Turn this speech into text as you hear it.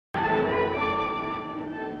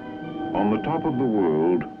On the top of the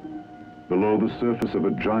world, below the surface of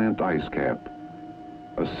a giant ice cap,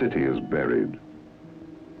 a city is buried.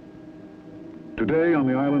 Today on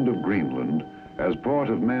the island of Greenland, as part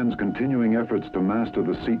of man's continuing efforts to master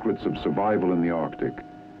the secrets of survival in the Arctic,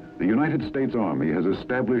 the United States Army has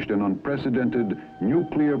established an unprecedented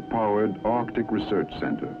nuclear-powered Arctic Research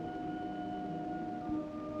Center.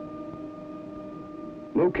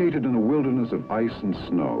 Located in a wilderness of ice and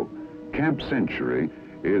snow, Camp Century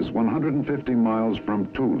is 150 miles from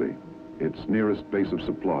Thule, its nearest base of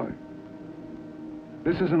supply.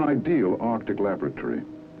 This is an ideal Arctic laboratory.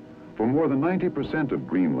 For more than 90% of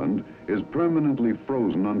Greenland is permanently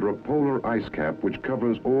frozen under a polar ice cap which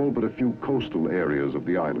covers all but a few coastal areas of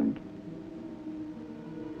the island.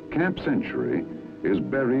 Camp Century is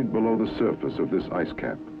buried below the surface of this ice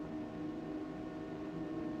cap.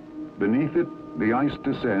 Beneath it, the ice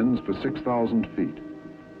descends for 6,000 feet.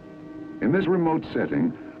 In this remote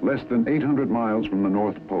setting, less than 800 miles from the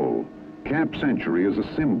North Pole, Camp Century is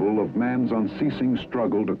a symbol of man's unceasing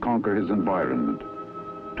struggle to conquer his environment,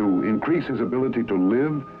 to increase his ability to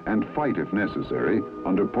live and fight if necessary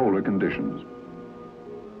under polar conditions.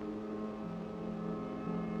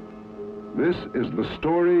 This is the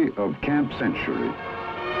story of Camp Century,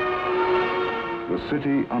 the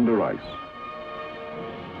city under ice.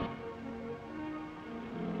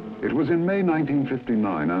 It was in May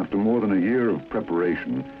 1959, after more than a year of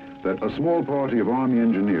preparation, that a small party of Army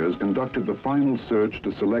engineers conducted the final search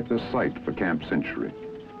to select a site for Camp Century.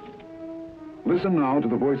 Listen now to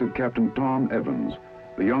the voice of Captain Tom Evans,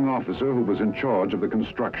 the young officer who was in charge of the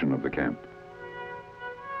construction of the camp.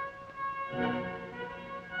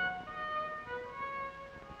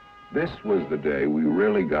 This was the day we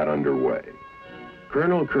really got underway.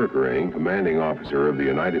 Colonel Kerkering, commanding officer of the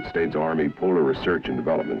United States Army Polar Research and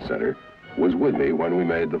Development Center, was with me when we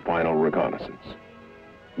made the final reconnaissance.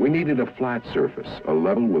 We needed a flat surface, a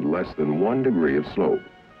level with less than 1 degree of slope.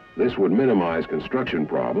 This would minimize construction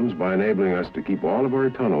problems by enabling us to keep all of our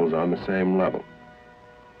tunnels on the same level.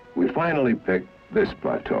 We finally picked this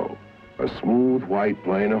plateau, a smooth white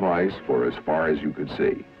plain of ice for as far as you could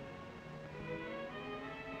see.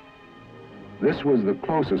 This was the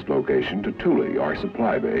closest location to Thule, our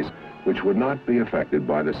supply base, which would not be affected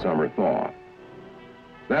by the summer thaw.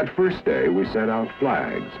 That first day, we sent out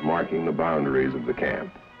flags marking the boundaries of the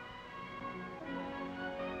camp.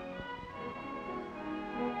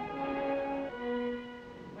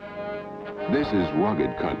 This is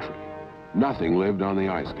rugged country. Nothing lived on the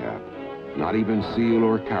ice cap. Not even seal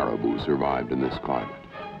or caribou survived in this climate.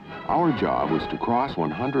 Our job was to cross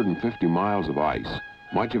 150 miles of ice,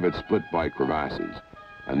 much of it split by crevasses,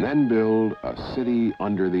 and then build a city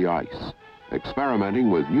under the ice,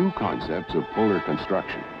 experimenting with new concepts of polar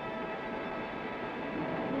construction.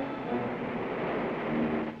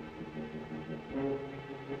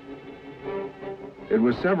 It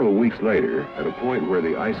was several weeks later, at a point where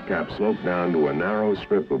the ice cap sloped down to a narrow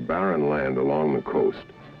strip of barren land along the coast,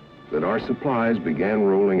 that our supplies began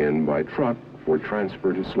rolling in by truck for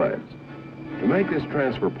transfer to sleds. To make this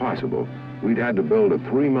transfer possible, we'd had to build a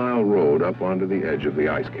 3-mile road up onto the edge of the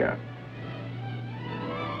ice cap.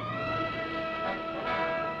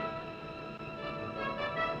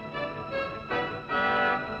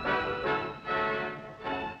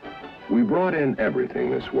 We brought in everything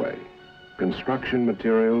this way: construction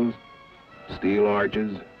materials, steel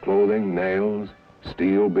arches, clothing, nails,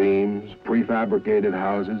 steel beams, prefabricated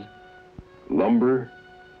houses, lumber,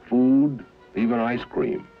 food, even ice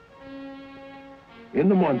cream. In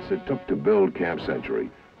the months it took to build Camp Century,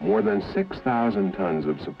 more than 6,000 tons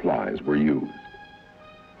of supplies were used.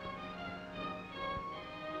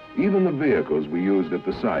 Even the vehicles we used at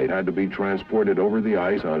the site had to be transported over the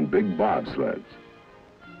ice on big bobsleds.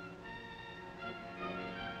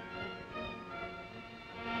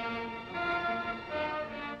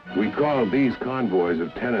 We called these convoys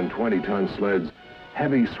of 10 and 20-ton sleds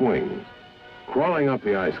heavy swings. Crawling up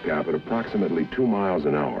the ice cap at approximately 2 miles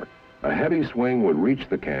an hour, a heavy swing would reach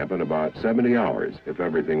the camp in about 70 hours if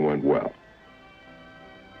everything went well.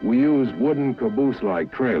 We used wooden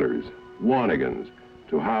caboose-like trailers, wanigans,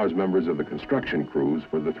 to house members of the construction crews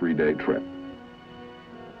for the 3-day trip.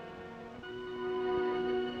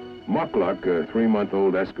 Mukluk, a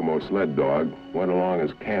 3-month-old Eskimo sled dog, went along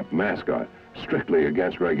as camp mascot, strictly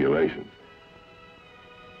against regulations.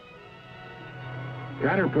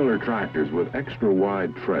 Caterpillar tractors with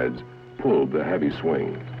extra-wide treads pulled the heavy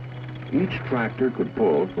swings. Each tractor could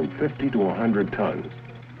pull from 50 to 100 tons.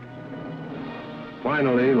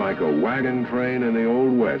 Finally, like a wagon train in the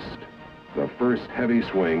Old West, the first heavy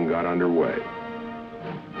swing got underway.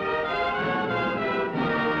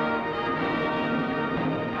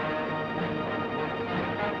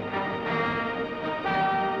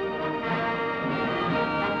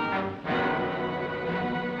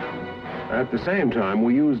 At the same time,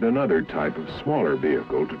 we used another type of smaller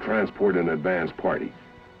vehicle to transport an advance party.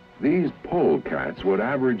 These polecats would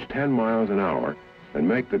average 10 miles an hour and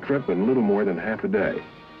make the trip in little more than half a day.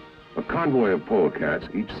 A convoy of polecats,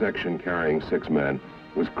 each section carrying 6 men,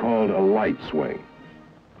 was called a light swing.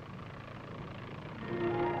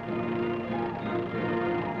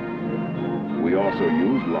 We also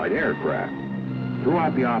used light aircraft.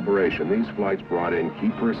 Throughout the operation, these flights brought in key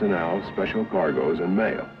personnel, special cargoes, and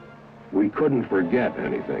mail. We couldn't forget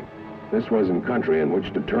anything. This wasn't country in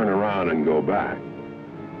which to turn around and go back.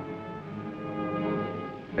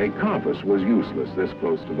 A compass was useless this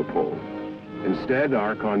close to the pole. Instead,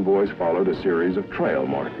 our convoys followed a series of trail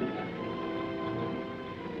markers.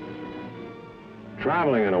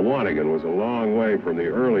 Traveling in a wanigan was a long way from the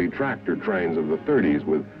early tractor trains of the 30s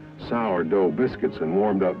with sourdough biscuits and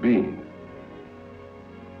warmed-up beans.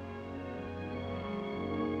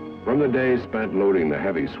 From the days spent loading the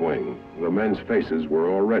heavy swing, the men's faces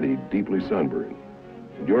were already deeply sunburned.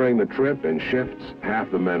 During the trip, in shifts,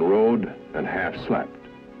 half the men rode and half slept.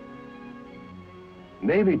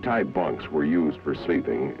 Navy-type bunks were used for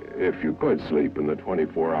sleeping, if you could sleep in the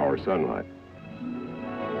 24-hour sunlight.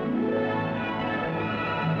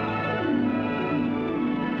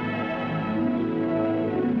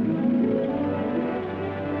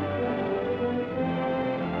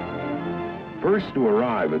 First to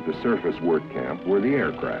arrive at the surface work camp were the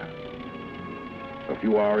aircraft. A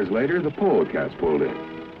few hours later, the polecats pulled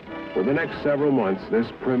in. For the next several months, this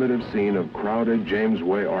primitive scene of crowded James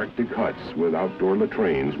Way Arctic huts with outdoor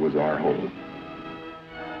latrines was our home.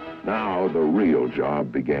 Now the real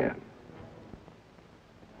job began.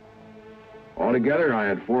 Altogether, I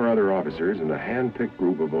had 4 other officers and a hand-picked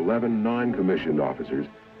group of 11 non-commissioned officers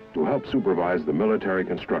to help supervise the military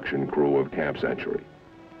construction crew of Camp Century.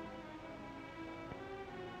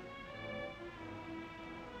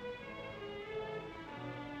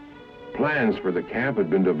 Plans for the camp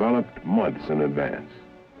had been developed months in advance.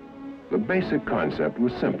 The basic concept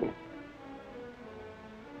was simple.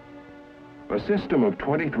 A system of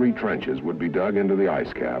 23 trenches would be dug into the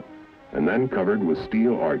ice cap and then covered with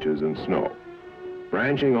steel arches and snow.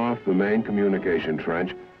 Branching off the main communication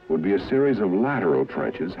trench would be a series of lateral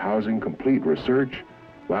trenches housing complete research,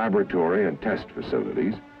 laboratory, and test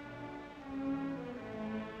facilities,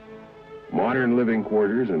 modern living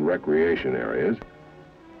quarters and recreation areas,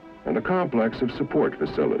 and a complex of support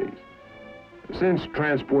facilities. Since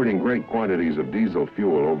transporting great quantities of diesel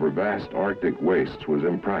fuel over vast Arctic wastes was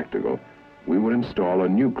impractical, we would install a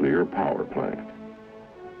nuclear power plant.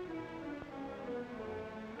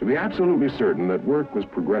 To be absolutely certain that work was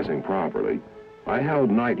progressing properly, I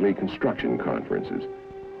held nightly construction conferences.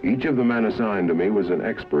 Each of the men assigned to me was an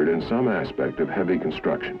expert in some aspect of heavy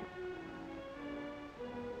construction.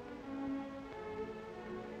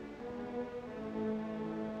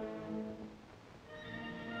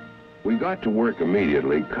 We got to work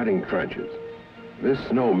immediately cutting trenches. This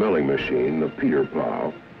snow milling machine, the Peter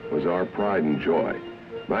Plow, was our pride and joy.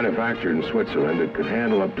 Manufactured in Switzerland, it could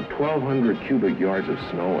handle up to 1,200 cubic yards of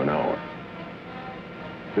snow an hour.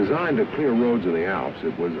 Designed to clear roads in the Alps,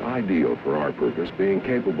 it was ideal for our purpose, being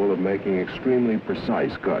capable of making extremely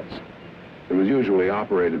precise cuts. It was usually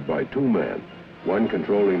operated by 2 men, one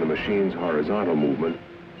controlling the machine's horizontal movement,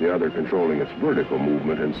 the other controlling its vertical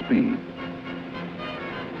movement and speed.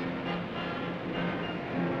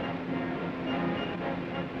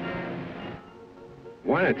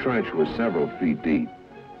 When a trench was several feet deep,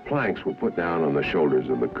 planks were put down on the shoulders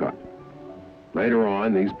of the cut. Later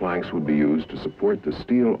on, these planks would be used to support the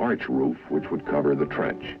steel arch roof which would cover the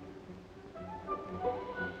trench.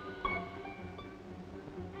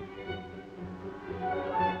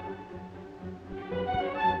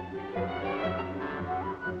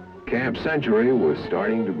 Camp Century was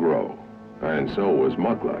starting to grow, and so was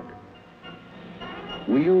Muckluck.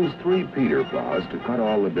 We used 3 Peter Plows to cut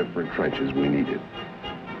all the different trenches we needed.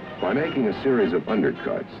 By making a series of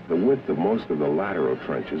undercuts, the width of most of the lateral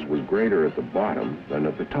trenches was greater at the bottom than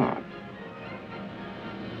at the top.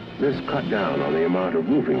 This cut down on the amount of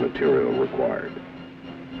roofing material required.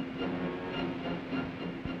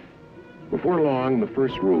 Before long, the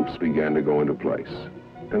first roofs began to go into place.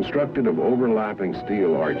 Constructed of overlapping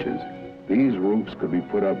steel arches, these roofs could be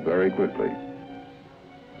put up very quickly.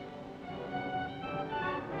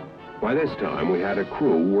 By this time, we had a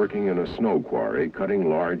crew working in a snow quarry cutting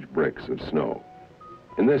large bricks of snow.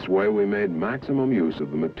 In this way, we made maximum use of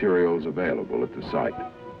the materials available at the site.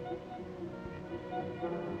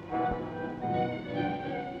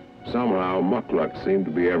 Somehow, Muckluck seemed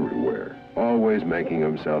to be everywhere, always making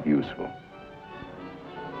himself useful.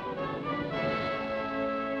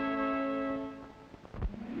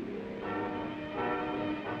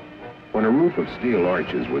 When a roof of steel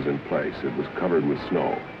arches was in place, it was covered with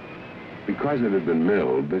snow. Because it had been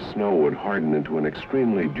milled, this snow would harden into an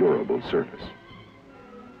extremely durable surface.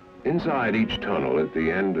 Inside each tunnel, at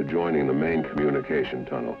the end adjoining the main communication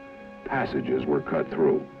tunnel, passages were cut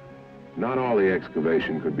through. Not all the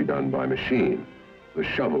excavation could be done by machine. The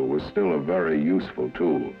shovel was still a very useful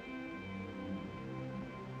tool.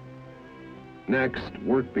 Next,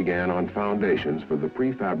 work began on foundations for the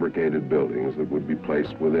prefabricated buildings that would be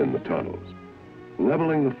placed within the tunnels.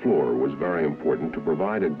 Leveling the floor was very important to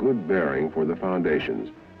provide a good bearing for the foundations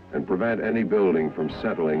and prevent any building from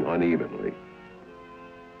settling unevenly.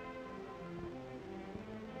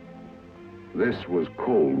 This was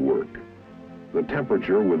cold work. The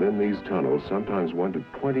temperature within these tunnels sometimes went to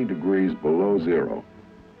 20 degrees below zero,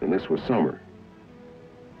 and this was summer.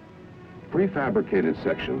 Prefabricated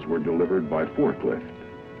sections were delivered by forklift.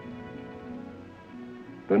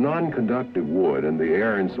 The non-conductive wood and the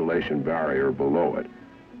air insulation barrier below it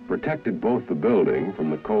protected both the building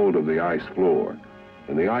from the cold of the ice floor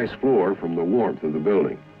and the ice floor from the warmth of the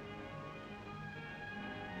building.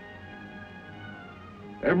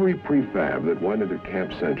 Every prefab that went into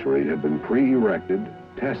Camp Century had been pre-erected,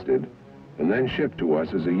 tested, and then shipped to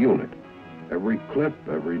us as a unit. Every clip,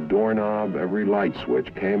 every doorknob, every light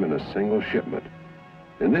switch came in a single shipment.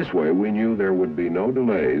 In this way, we knew there would be no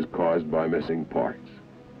delays caused by missing parts.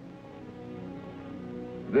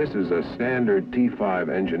 This is a standard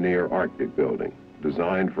T5 Engineer Arctic building,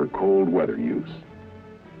 designed for cold weather use.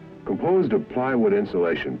 Composed of plywood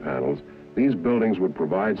insulation panels, these buildings would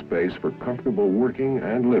provide space for comfortable working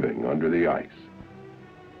and living under the ice.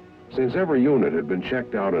 Since every unit had been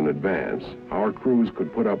checked out in advance, our crews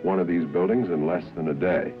could put up one of these buildings in less than a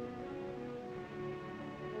day.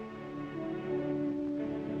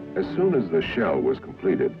 As soon as the shell was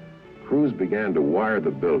completed, crews began to wire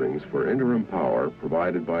the buildings for interim power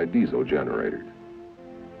provided by diesel generators.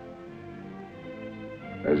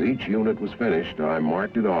 As each unit was finished, I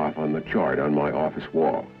marked it off on the chart on my office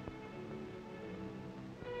wall.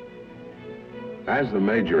 As the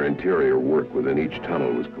major interior work within each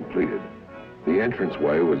tunnel was completed, the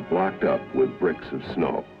entranceway was blocked up with bricks of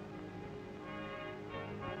snow.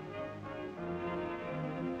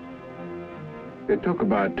 It took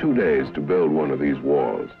about 2 days to build one of these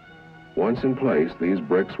walls. Once in place, these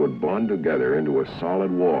bricks would bond together into a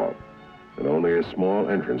solid wall, and only a small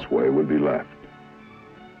entranceway would be left.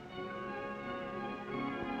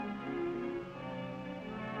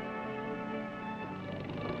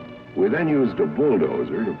 We then used a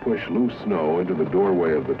bulldozer to push loose snow into the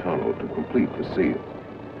doorway of the tunnel to complete the seal.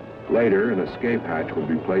 Later, an escape hatch would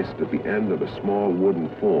be placed at the end of a small wooden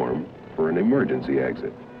form for an emergency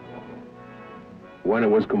exit. When it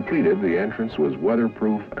was completed, the entrance was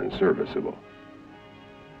weatherproof and serviceable.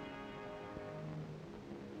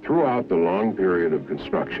 Throughout the long period of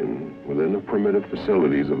construction, within the primitive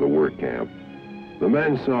facilities of the work camp, the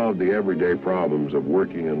men solved the everyday problems of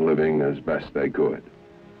working and living as best they could.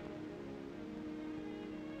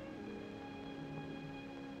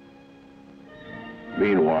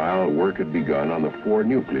 Meanwhile, work had begun on the 4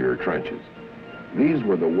 nuclear trenches. These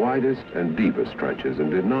were the widest and deepest trenches and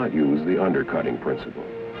did not use the undercutting principle.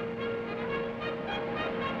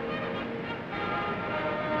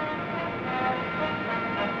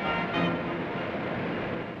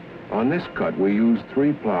 On this cut, we used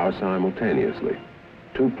 3 plows simultaneously,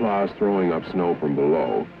 2 plows throwing up snow from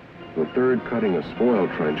below, the third cutting a spoil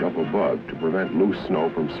trench up above to prevent loose snow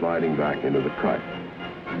from sliding back into the cut.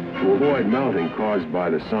 To avoid melting caused by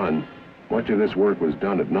the sun, much of this work was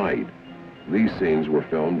done at night. These scenes were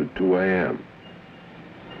filmed at 2 a.m.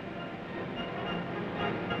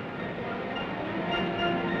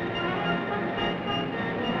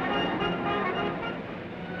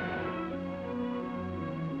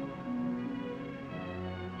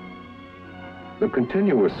 The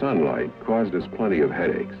continuous sunlight caused us plenty of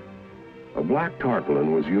headaches. A black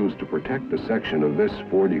tarpaulin was used to protect the section of this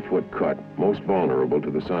 40-foot cut most vulnerable to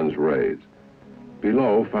the sun's rays.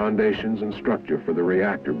 Below, foundations and structure for the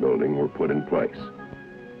reactor building were put in place.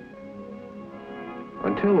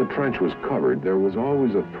 Until the trench was covered, there was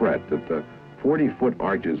always a threat that the 40-foot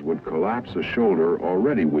arches would collapse a shoulder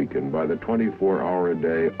already weakened by the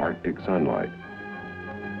 24-hour-a-day Arctic sunlight.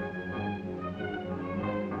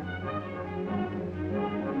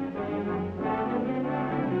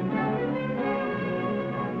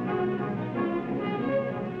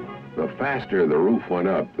 The faster the roof went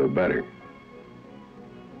up, the better.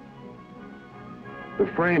 The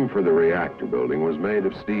frame for the reactor building was made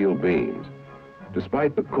of steel beams.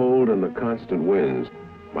 Despite the cold and the constant winds,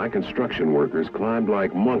 my construction workers climbed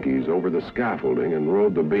like monkeys over the scaffolding and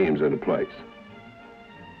rode the beams into place.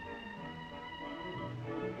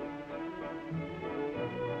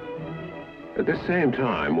 At this same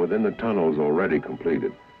time, within the tunnels already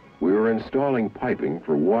completed, we were installing piping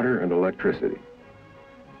for water and electricity.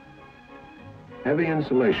 Heavy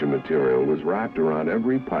insulation material was wrapped around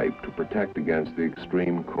every pipe to protect against the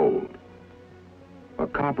extreme cold. A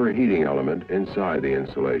copper heating element inside the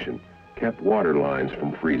insulation kept water lines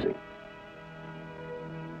from freezing.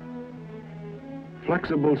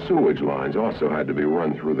 Flexible sewage lines also had to be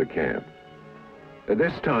run through the camp. At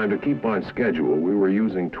this time, to keep on schedule, we were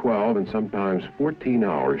using 12 and sometimes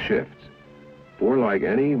 14-hour shifts. For like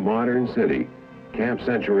any modern city, Camp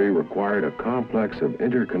Century required a complex of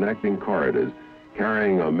interconnecting corridors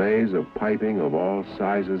carrying a maze of piping of all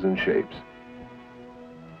sizes and shapes.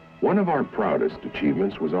 One of our proudest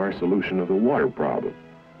achievements was our solution of the water problem.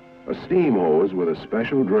 A steam hose with a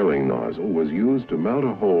special drilling nozzle was used to melt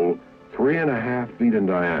a hole 3.5 feet in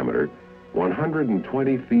diameter,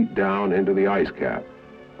 120 feet down into the ice cap,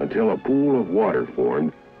 until a pool of water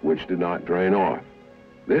formed which did not drain off.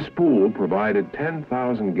 This pool provided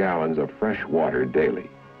 10,000 gallons of fresh water daily.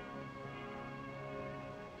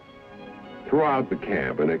 Throughout the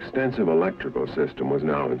camp, an extensive electrical system was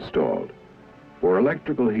now installed. For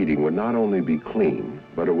electrical heating would not only be clean,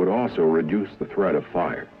 but it would also reduce the threat of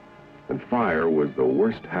fire. And fire was the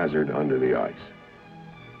worst hazard under the ice.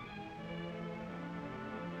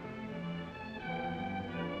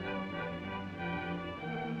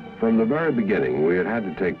 From the very beginning, we had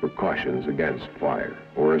to take precautions against fire,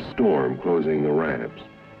 or a storm closing the ramps,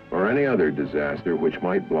 or any other disaster which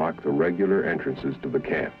might block the regular entrances to the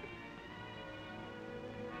camp.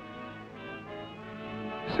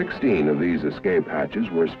 16 of these escape hatches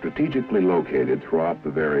were strategically located throughout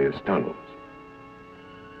the various tunnels.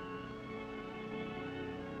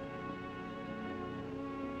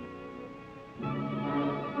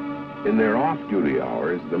 In their off-duty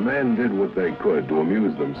hours, the men did what they could to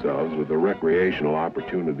amuse themselves with the recreational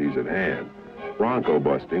opportunities at hand. Bronco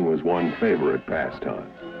busting was one favorite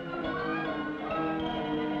pastime.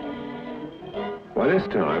 By this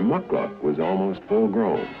time, muckluck was almost full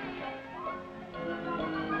grown.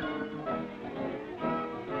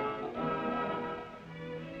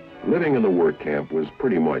 Living in the work camp was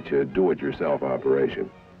pretty much a do-it-yourself operation.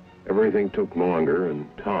 Everything took longer and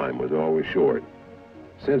time was always short.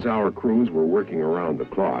 Since our crews were working around the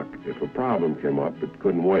clock, if a problem came up, it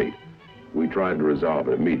couldn't wait. We tried to resolve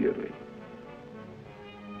it immediately.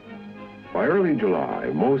 By early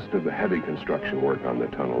July, most of the heavy construction work on the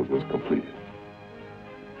tunnels was completed.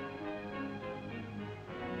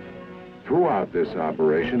 Throughout this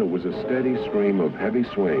operation, it was a steady stream of heavy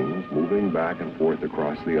swings moving back and forth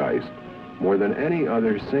across the ice, more than any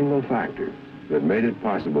other single factor that made it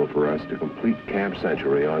possible for us to complete Camp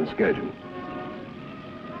Century on schedule.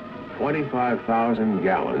 25,000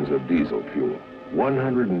 gallons of diesel fuel,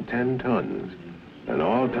 110 tons, an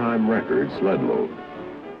all-time record sled load.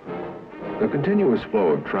 The continuous flow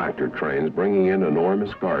of tractor trains bringing in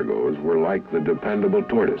enormous cargoes were like the dependable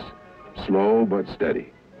tortoise, slow but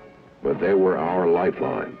steady. But they were our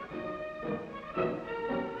lifeline.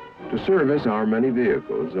 To service our many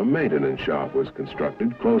vehicles, a maintenance shop was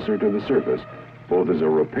constructed closer to the surface, both as a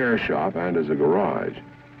repair shop and as a garage.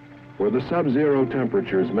 For the sub-zero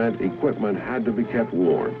temperatures meant equipment had to be kept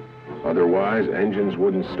warm. Otherwise, engines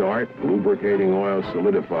wouldn't start, lubricating oil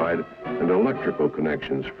solidified, and electrical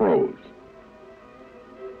connections froze.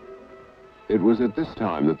 It was at this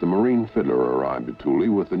time that the Marine Fiddler arrived at Thule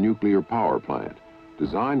with the nuclear power plant.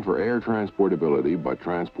 Designed for air transportability but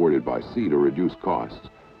transported by sea to reduce costs,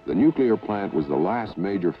 the nuclear plant was the last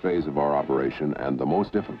major phase of our operation and the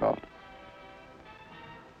most difficult.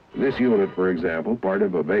 This unit, for example, part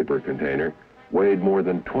of a vapor container, weighed more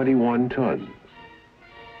than 21 tons.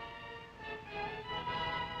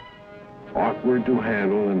 Awkward to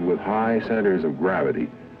handle and with high centers of gravity,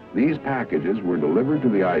 these packages were delivered to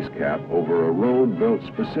the ice cap over a road built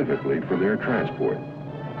specifically for their transport.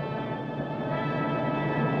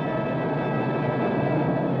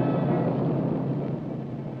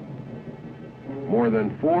 More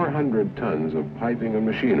than 400 tons of piping and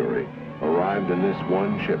machinery arrived in this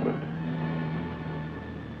one shipment.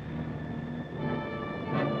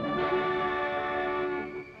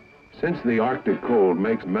 Since the Arctic cold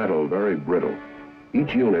makes metal very brittle,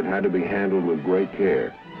 each unit had to be handled with great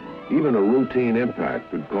care. Even a routine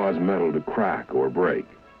impact could cause metal to crack or break.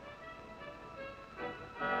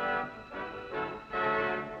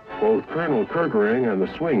 Both Colonel Kirkering and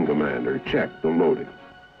the swing commander checked the loading.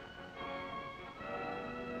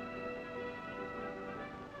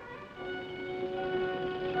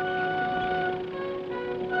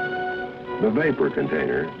 The vapor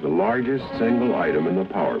container, the largest single item in the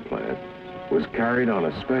power plant, was carried on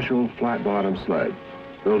a special flat-bottom sled,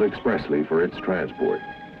 built expressly for its transport.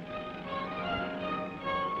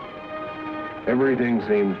 Everything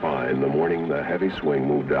seemed fine the morning the heavy swing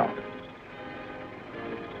moved out.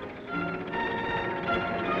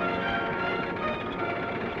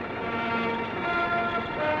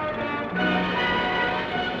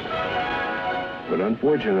 But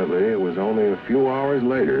unfortunately, it was only a few hours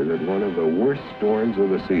later that one of the worst storms of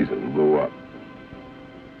the season blew up.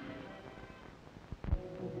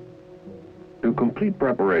 To complete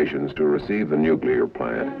preparations to receive the nuclear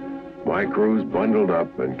plant, my crews bundled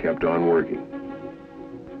up and kept on working.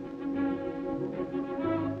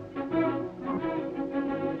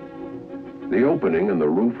 The opening in the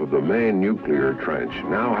roof of the main nuclear trench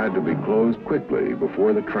now had to be closed quickly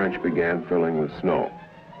before the trench began filling with snow.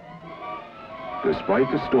 Despite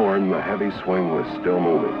the storm, the heavy swing was still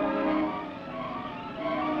moving.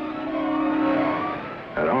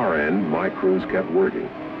 At our end, my crews kept working.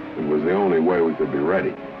 It was the only way we could be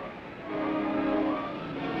ready.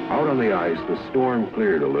 Out on the ice, the storm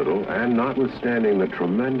cleared a little, and notwithstanding the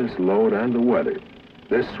tremendous load and the weather,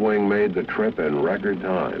 this swing made the trip in record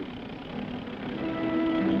time.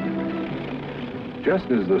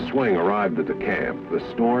 Just as the swing arrived at the camp, the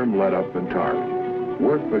storm let up entirely.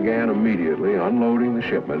 Work began immediately unloading the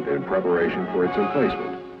shipment in preparation for its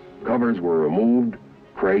emplacement. Covers were removed,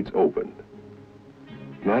 crates opened.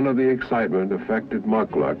 None of the excitement affected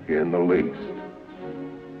Muckluck in the least.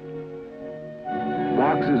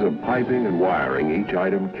 Boxes of piping and wiring, each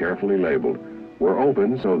item carefully labeled, were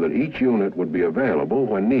opened so that each unit would be available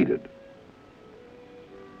when needed.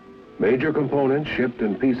 Major components shipped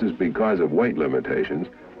in pieces because of weight limitations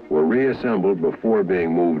were reassembled before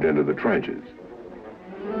being moved into the trenches.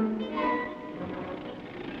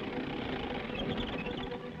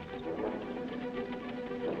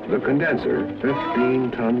 The condenser,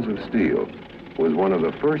 15 tons of steel, was one of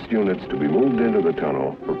the first units to be moved into the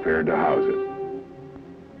tunnel, prepared to house it.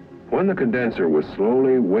 When the condenser was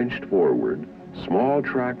slowly winched forward, small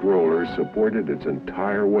track rollers supported its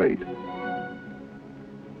entire weight.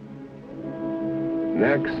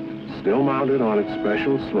 Next, still mounted on its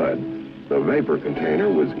special sled, the vapor container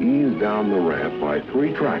was eased down the ramp by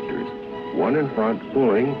 3 tractors, one in front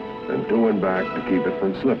pulling and 2 in back to keep it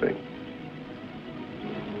from slipping.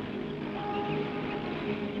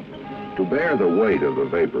 To bear the weight of the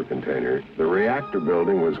vapor container, the reactor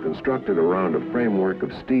building was constructed around a framework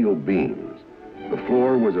of steel beams. The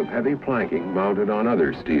floor was of heavy planking mounted on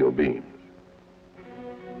other steel beams.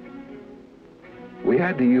 We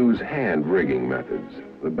had to use hand rigging methods,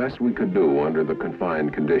 the best we could do under the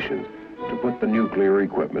confined conditions, to put the nuclear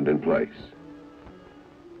equipment in place.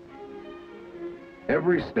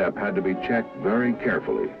 Every step had to be checked very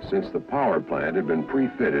carefully, since the power plant had been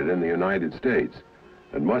pre-fitted in the United States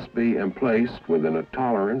and must be emplaced within a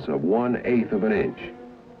tolerance of 1/8 of an inch.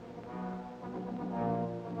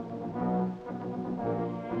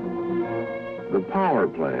 The power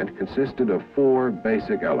plant consisted of 4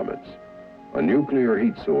 basic elements: a nuclear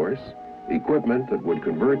heat source, equipment that would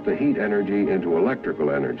convert the heat energy into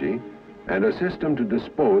electrical energy, and a system to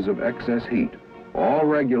dispose of excess heat, all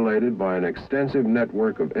regulated by an extensive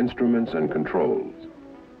network of instruments and controls.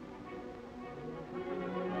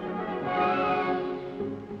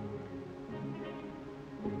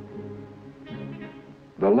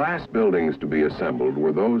 The last buildings to be assembled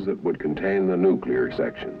were those that would contain the nuclear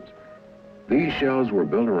sections. These shells were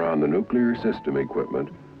built around the nuclear system equipment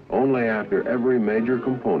only after every major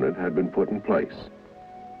component had been put in place.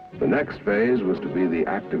 The next phase was to be the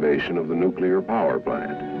activation of the nuclear power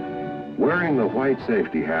plant. Wearing the white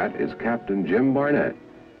safety hat is Captain Jim Barnett,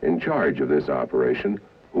 in charge of this operation,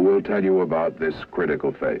 who will tell you about this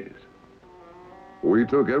critical phase. We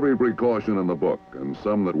took every precaution in the book, and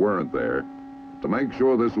some that weren't there, to make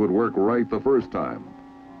sure this would work right the first time.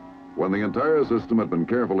 When the entire system had been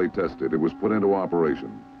carefully tested, it was put into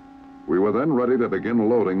operation. We were then ready to begin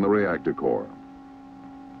loading the reactor core.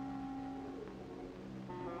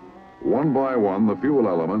 One by one, the fuel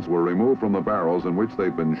elements were removed from the barrels in which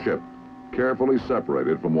they'd been shipped, carefully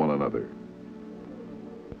separated from one another.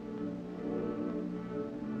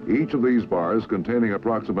 Each of these bars, containing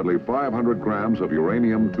approximately 500 grams of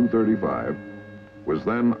uranium-235, was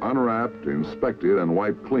then unwrapped, inspected, and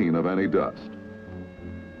wiped clean of any dust.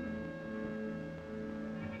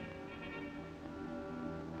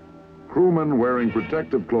 Crewmen wearing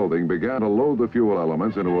protective clothing began to load the fuel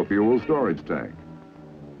elements into a fuel storage tank.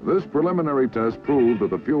 This preliminary test proved that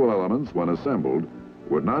the fuel elements, when assembled,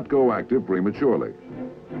 would not go active prematurely.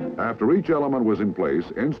 After each element was in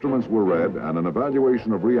place, instruments were read and an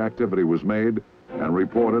evaluation of reactivity was made and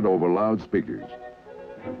reported over loudspeakers.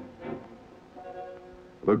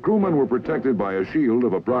 The crewmen were protected by a shield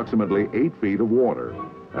of approximately 8 feet of water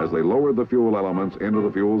as they lowered the fuel elements into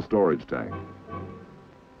the fuel storage tank.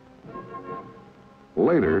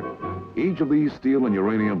 Later, each of these steel and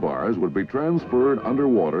uranium bars would be transferred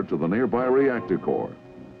underwater to the nearby reactor core.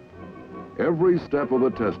 Every step of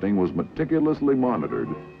the testing was meticulously monitored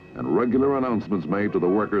and regular announcements made to the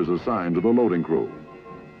workers assigned to the loading crew.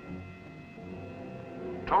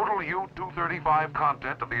 Total U-235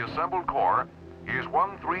 content of the assembled core is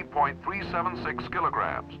 13.376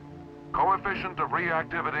 kilograms. Coefficient of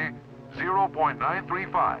reactivity,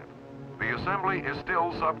 0.935. The assembly is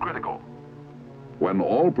still subcritical. When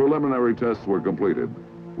all preliminary tests were completed,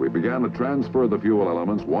 we began to transfer the fuel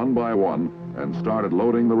elements one by one and started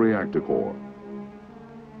loading the reactor core.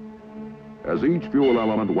 As each fuel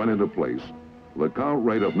element went into place, the count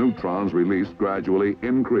rate of neutrons released gradually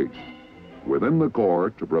increased. Within the core,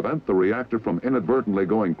 to prevent the reactor from inadvertently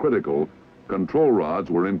going critical, control rods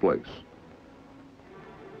were in place.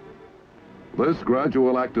 This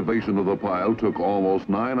gradual activation of the pile took almost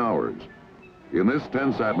 9 hours. In this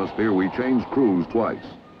tense atmosphere, we changed crews twice.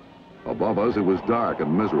 Above us, it was dark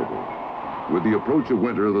and miserable. With the approach of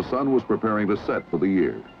winter, the sun was preparing to set for the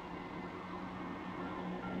year.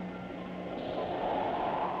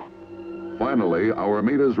 Finally, our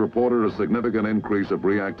meters reported a significant increase of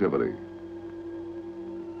reactivity.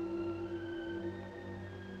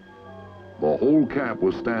 The whole camp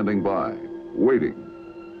was standing by,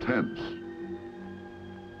 waiting, tense.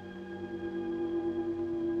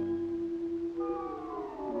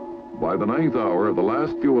 By the 9th hour, the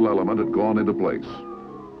last fuel element had gone into place.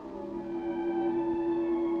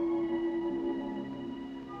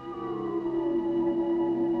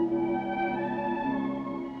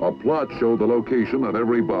 A plot showed the location of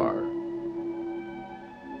every bar.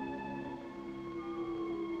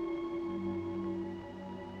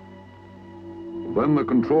 Then the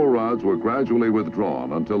control rods were gradually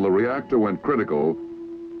withdrawn until the reactor went critical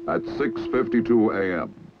at 6:52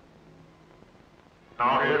 a.m.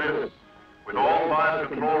 Now here it is. With all 5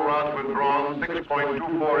 control rods withdrawn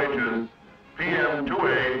 6.24 inches, PM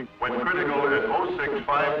 2A went critical at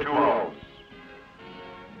 0652 hours.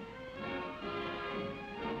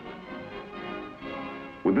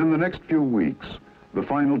 Within the next few weeks, the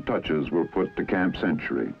final touches were put to Camp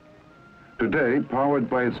Century. Today, powered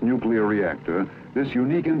by its nuclear reactor, this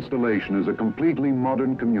unique installation is a completely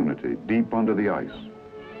modern community deep under the ice.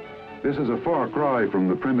 This is a far cry from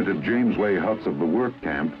the primitive Jamesway huts of the work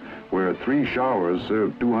camp, where 3 showers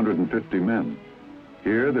served 250 men.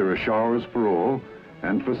 Here, there are showers for all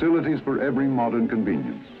and facilities for every modern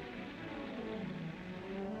convenience.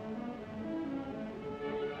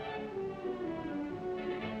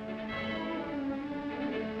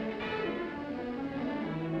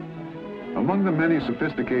 Among the many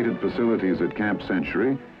sophisticated facilities at Camp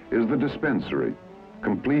Century is the dispensary,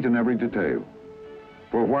 complete in every detail.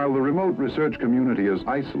 For while the remote research community is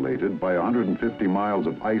isolated by 150 miles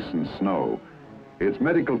of ice and snow, its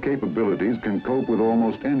medical capabilities can cope with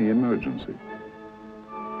almost any emergency.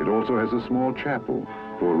 It also has a small chapel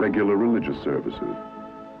for regular religious services.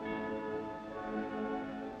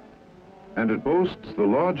 And it boasts the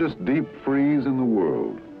largest deep freeze in the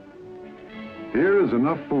world. Here is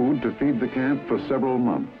enough food to feed the camp for several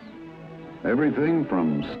months. Everything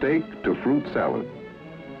from steak to fruit salad.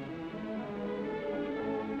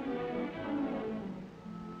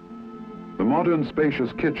 The modern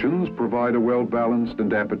spacious kitchens provide a well-balanced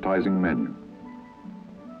and appetizing menu.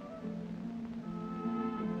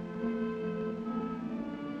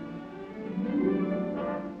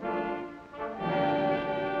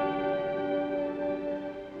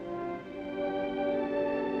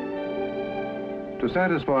 To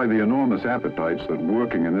satisfy the enormous appetites that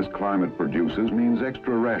working in this climate produces means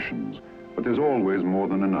extra rations, but there's always more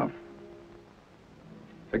than enough.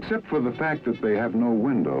 Except for the fact that they have no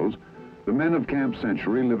windows, the men of Camp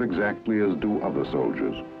Century live exactly as do other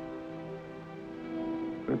soldiers.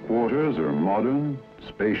 Their quarters are modern,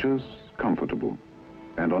 spacious, comfortable,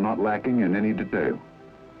 and are not lacking in any detail.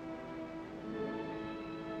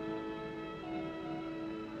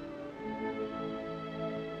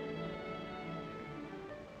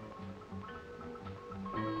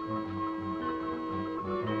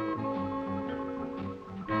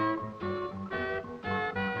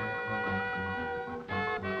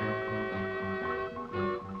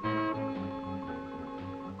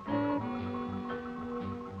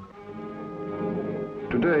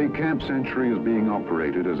 Today, Camp Century is being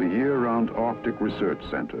operated as a year-round Arctic research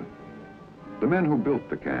center. The men who built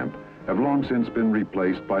the camp have long since been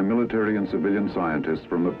replaced by military and civilian scientists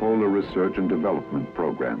from the Polar Research and Development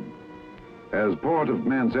Program. As part of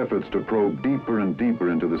man's efforts to probe deeper and deeper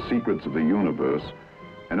into the secrets of the universe,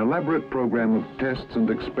 an elaborate program of tests and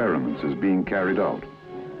experiments is being carried out.